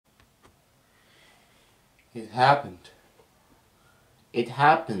It happened. It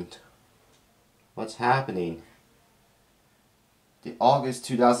happened. What's happening? The August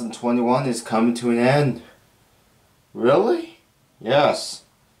 2021 is coming to an end. Really? Yes.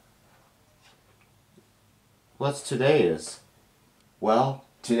 What's today is? Well,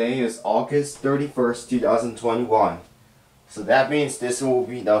 today is August 31st, 2021. So that means this will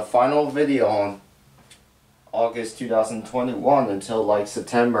be the final video on August 2021 until like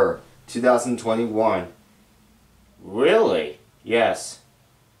September 2021. Really? Yes.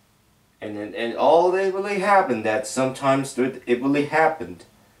 And all that really happened, that sometimes it really happened.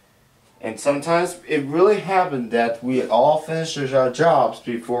 And sometimes it really happened that we all finish our jobs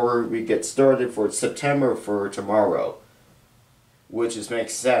before we get started for September for tomorrow. Which just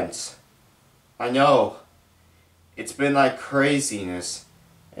makes sense. I know. It's been like craziness.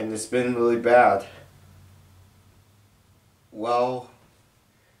 And it's been really bad. Well,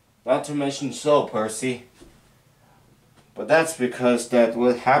 not to mention so, Percy. But that's because that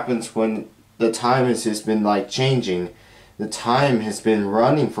what happens when the time has just been like changing. The time has been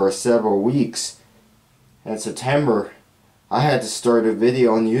running for several weeks. In September, I had to start a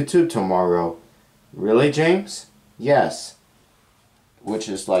video on YouTube tomorrow. Really, James? Yes. Which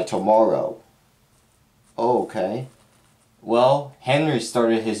is like tomorrow. Oh, okay. Well, Henry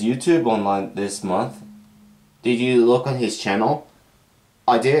started his YouTube online this month. Did you look on his channel?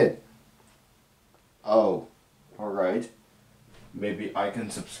 I did. Oh, alright. Maybe I can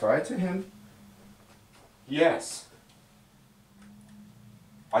subscribe to him? Yes.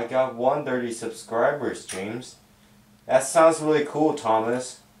 I got 130 subscribers, James. That sounds really cool,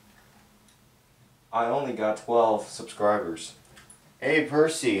 Thomas. I only got 12 subscribers. Hey,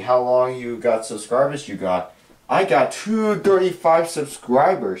 Percy, how long you got subscribers you got? I got 235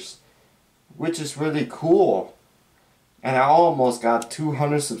 subscribers, which is really cool. And I almost got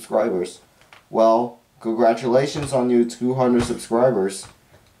 200 subscribers. Well, congratulations on your 200 subscribers.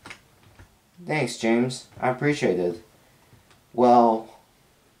 Thanks, James. I appreciate it. Well,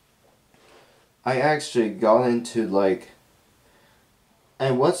 I actually got into like...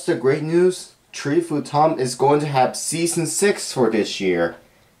 And what's the great news? Tree Food Tom is going to have season 6 for this year.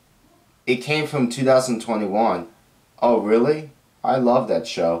 It came from 2021. Oh, really? I love that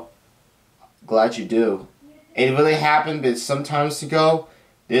show. Glad you do. It really happened, but some time ago.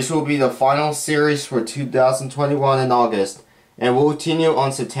 This will be the final series for 2021 in August, and we'll continue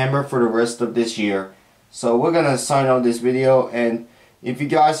on September for the rest of this year. So we're gonna sign on this video, and if you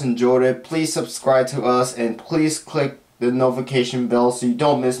guys enjoyed it, please subscribe to us and please click the notification bell so you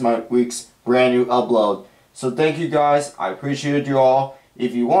don't miss my week's brand new upload. So thank you guys, I appreciate you all.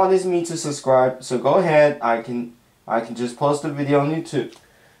 If you wanted me to subscribe, so go ahead. I can just post a video on YouTube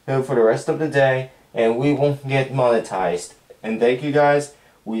for the rest of the day, and we won't get monetized. And thank you guys.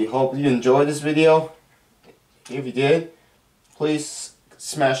 We hope you enjoyed this video. If you did, please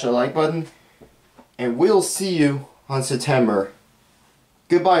smash the like button. And we'll see you on September.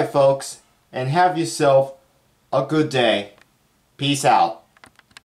 Goodbye, folks. And have yourself a good day. Peace out.